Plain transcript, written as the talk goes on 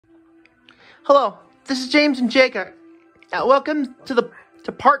Hello, this is James and Jacob. Welcome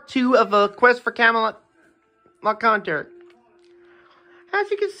to part 2 of a quest for Camelot commentary.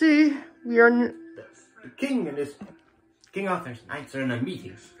 As you can see, we are the king and his King Arthur's knights are in a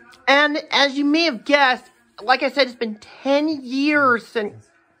meeting. And as you may have guessed, like I said, it's been 10 years since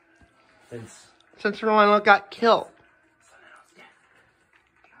Lionel got killed.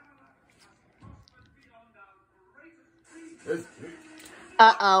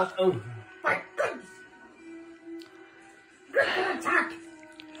 Uh-oh. Oh, my goodness! Griffin attack!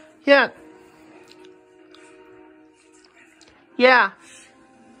 Yeah. Yeah.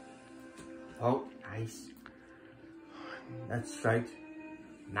 Oh, nice. That's right.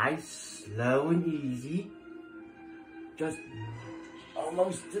 Nice, slow and easy. Just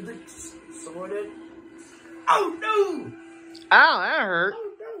almost to the sword. Oh no! Ow, that hurt.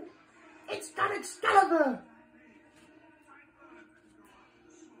 Oh no! It's got Excalibur!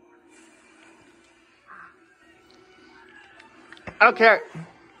 Okay.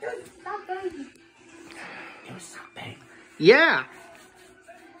 Do something! Do something! Yeah.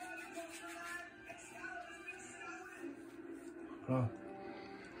 Oh.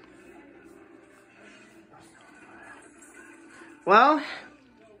 Well.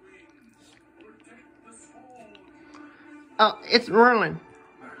 Oh, it's Merlin.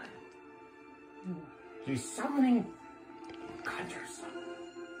 He's summoning conjures.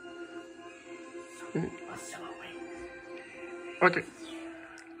 A silver wing. Okay.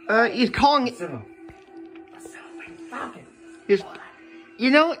 He's calling it. A silver wing falcon. You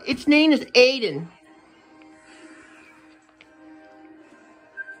know, its name is Aiden.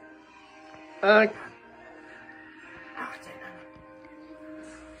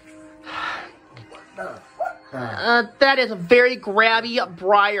 That is a very grabby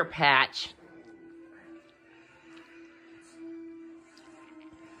briar patch.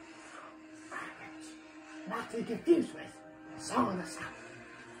 Not to be confused with Song of the South.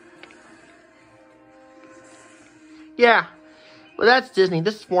 Yeah. Well, that's Disney.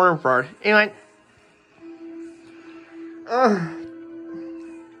 This is Warner Bros. Anyway.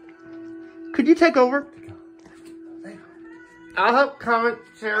 Could you take over? I'll help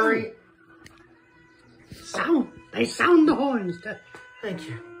commentary. They sound the horns. Thank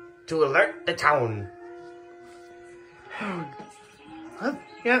you. To alert the town.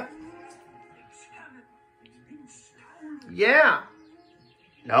 Yeah. Yeah.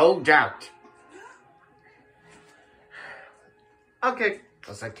 No doubt. Okay.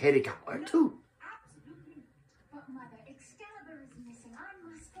 Plus a kitty cat or two.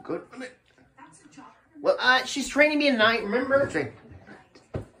 Good. Well, she's training me tonight, remember? Train.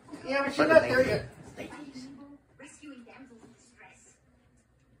 Yeah, but she's not there yet.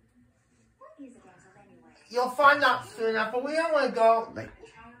 You'll find out soon enough, but we don't want to go.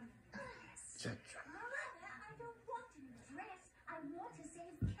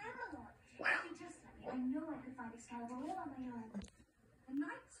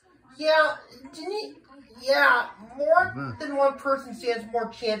 Yeah, yeah, more than one person stands more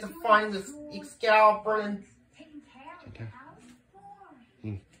chance of finding this Excalibur than...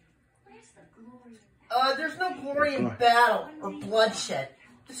 There's no glory in battle or bloodshed.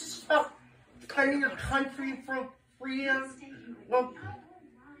 This is about defending your country for freedom. Well,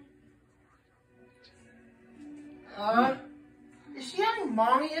 is she having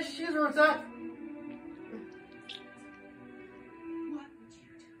mommy issues or is that...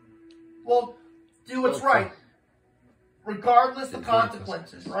 Well, do what's right, regardless of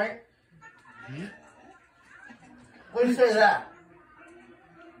consequences, right? What do you say to that?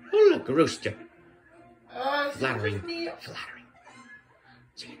 Oh, look, a rooster. Flattering.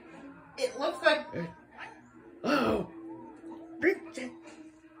 It looks like... Oh!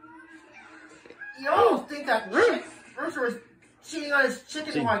 You almost think that rooster was cheating on his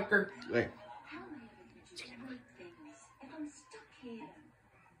chicken like her. Wait.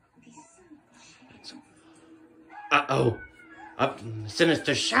 Uh-oh. A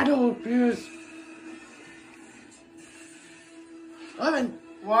sinister shadow appears. Oven.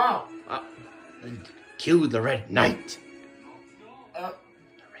 Wow. Cue the Red Knight.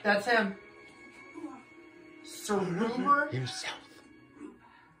 That's him. Ceruber? Himself.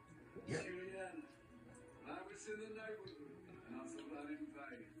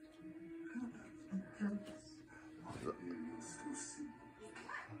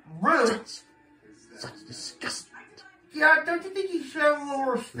 Rude. Such disgust. Yeah, don't you think you should have a little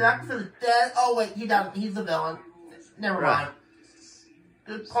respect for the dead? Oh, wait, he doesn't. He's the villain. Never mind.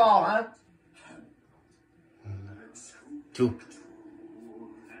 Good call, huh? Two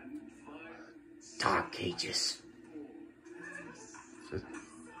dark ages.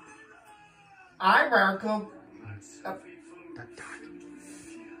 I rather go.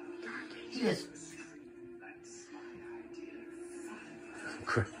 He is.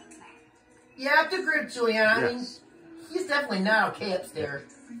 Yeah, I have to agree with Julian. I mean, he's definitely not okay upstairs.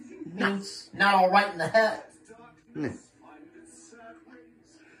 Means not all right in the head.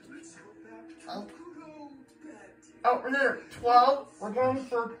 Oh, remember, 12. We're going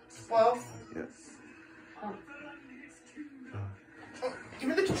for 12. Yeah. Oh, give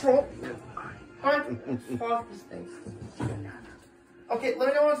me the control. Pause this thing. Okay, let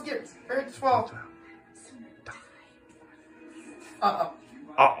me know when to get ready to 12. Uh-oh.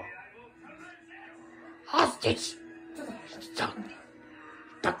 Uh-oh. Hostage!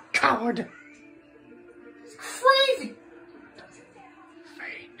 The coward! It's crazy!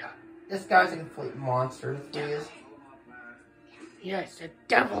 This guy's a complete monster, he is. Yes, a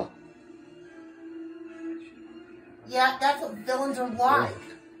devil! Yeah, that's what villains are like.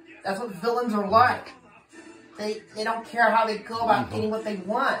 That's what villains are like. They don't care how they go about getting what they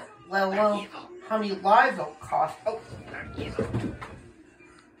want, let alone how many lives it'll cost. Oh.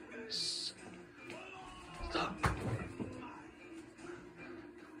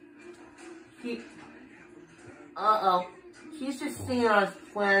 Uh-oh. He's just seeing us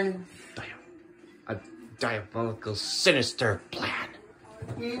when... A diabolical, sinister plan.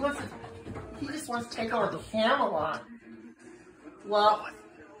 He just wants to take over Camelot. Well...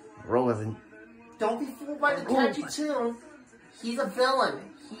 Roll with it. Don't be fooled by the catchy tune. He's a villain.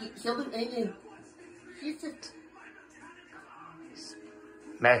 He'll do anything. He's just...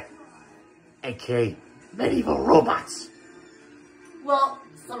 A.K.A. medieval robots. Well,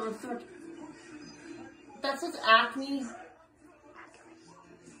 that's his Acme.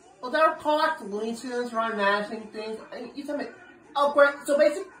 Well, they're called like Looney Tunes, or imagining things. You tell me. Oh, great. So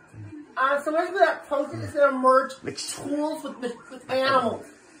basically that protein is going to merge tools with animals.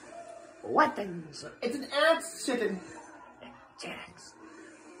 Weapons. It's an ants chicken.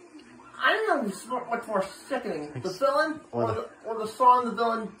 I don't know what's more sickening, the villain or the song the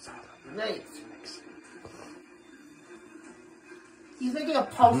villain makes. He's making a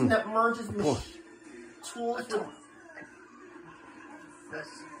potion that merges tools with...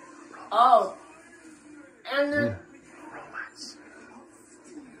 Oh. And then... robots.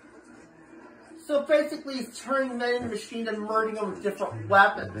 So basically he's turning men into machines and merging them with different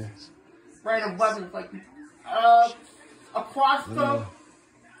weapons. Random weapons like... a crossbow.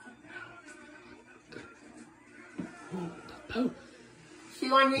 See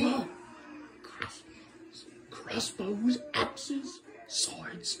what I mean? Crossbows, axes,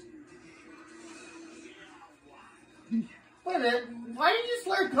 swords. Wait a minute, why did you just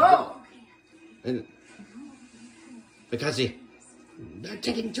let it go? Because they're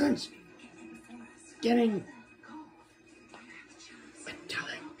taking turns getting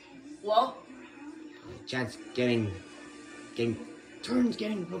metallic. Well? Chad's getting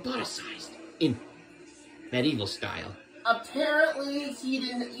roboticized in medieval style. Apparently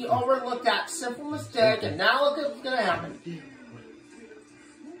he overlooked that simple mistake, and now look at what's gonna happen.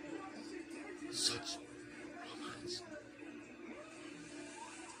 Such romance.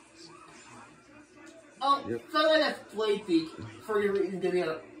 Oh, something that's blade beak for your reason to be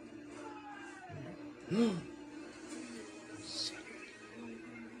able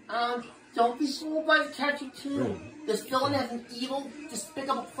don't be fooled by the catchy tune. This villain has an evil,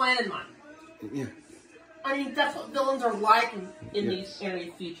 despicable plan in mind. Yeah. I mean, that's what villains are like in these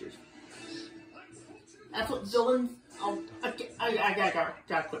animated features. That's what villains... Oh, I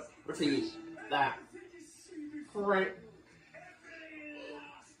gotta quit repeating that. Right.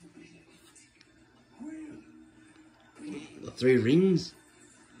 The three rings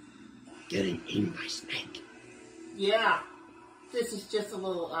getting eaten by snake. Yeah. This is just a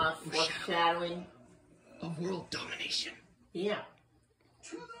little foreshadowing. Of world domination. Yeah.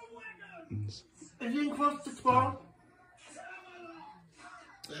 Are you getting close to 12?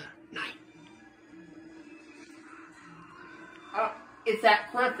 9. It's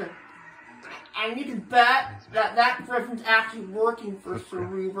that griffin. And you can bet that griffin's actually working for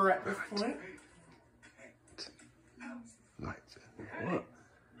Cerebro at this point. What?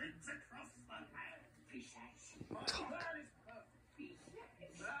 Talk.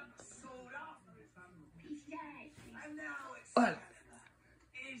 What?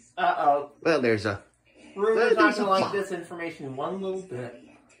 Uh-oh. Well, there's a... Ruben's not going to like this information one little bit.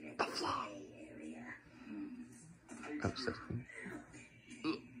 A flaw. Upset.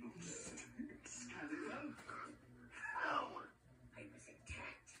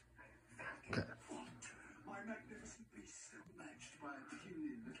 Okay.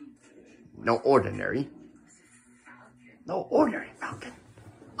 No ordinary falcon.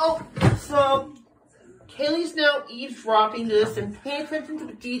 Oh, So, Kaylee's now eavesdropping this and paying attention to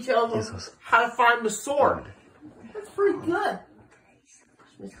the details of how to find the sword. That's pretty good.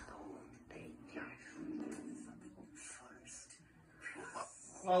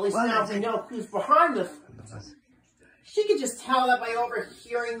 Well, at least now we know who's behind this. She could just tell that by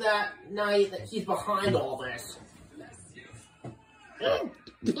overhearing that night that he's behind all this.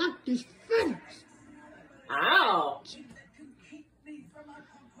 Pluck his feathers. Ow.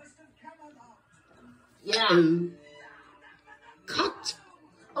 Yeah. Cut.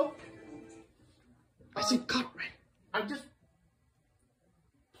 Oh. I said cut, right? I just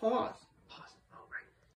paused.